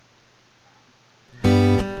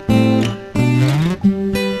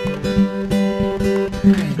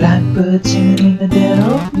Blackbird singing in the dead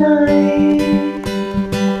of night.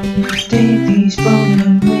 Take these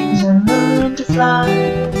broken wings and learn to fly.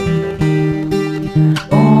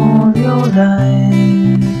 All your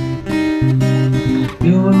life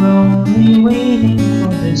you were only waiting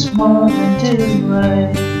for this moment to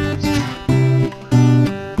rise.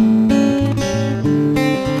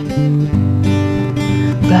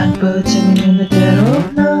 Blackbird singing in the dead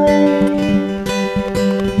of night.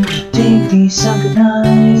 Take these sunken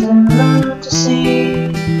eyes and learn to see.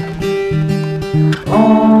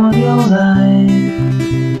 All your life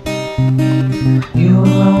you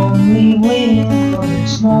were only waiting for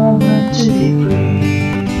this moment to be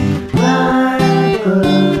free. Blackbird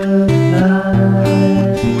fly,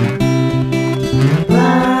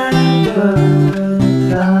 Blackbird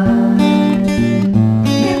fly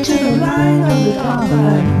into the light of the dark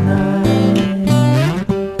black night.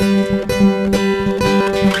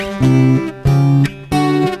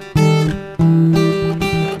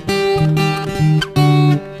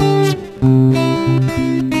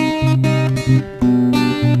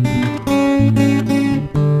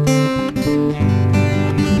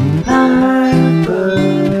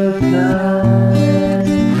 Blackbird fly,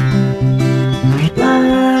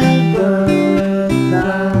 Blackbird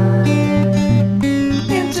fly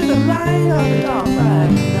into the light of the dark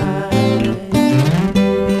black night.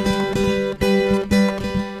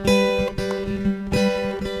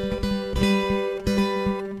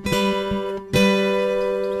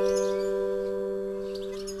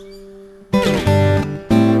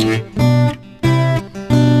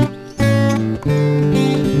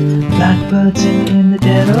 Blackbird singing in the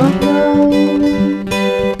dead of night.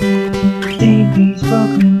 Take these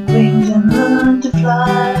broken wings and learn to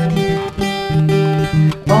fly.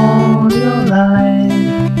 All your life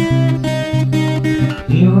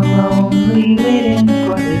you were only waiting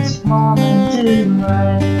for this moment to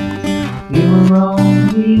rise. You were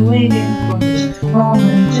only waiting for this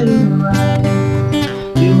moment to rise.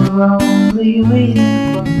 You were only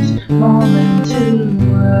waiting for this moment to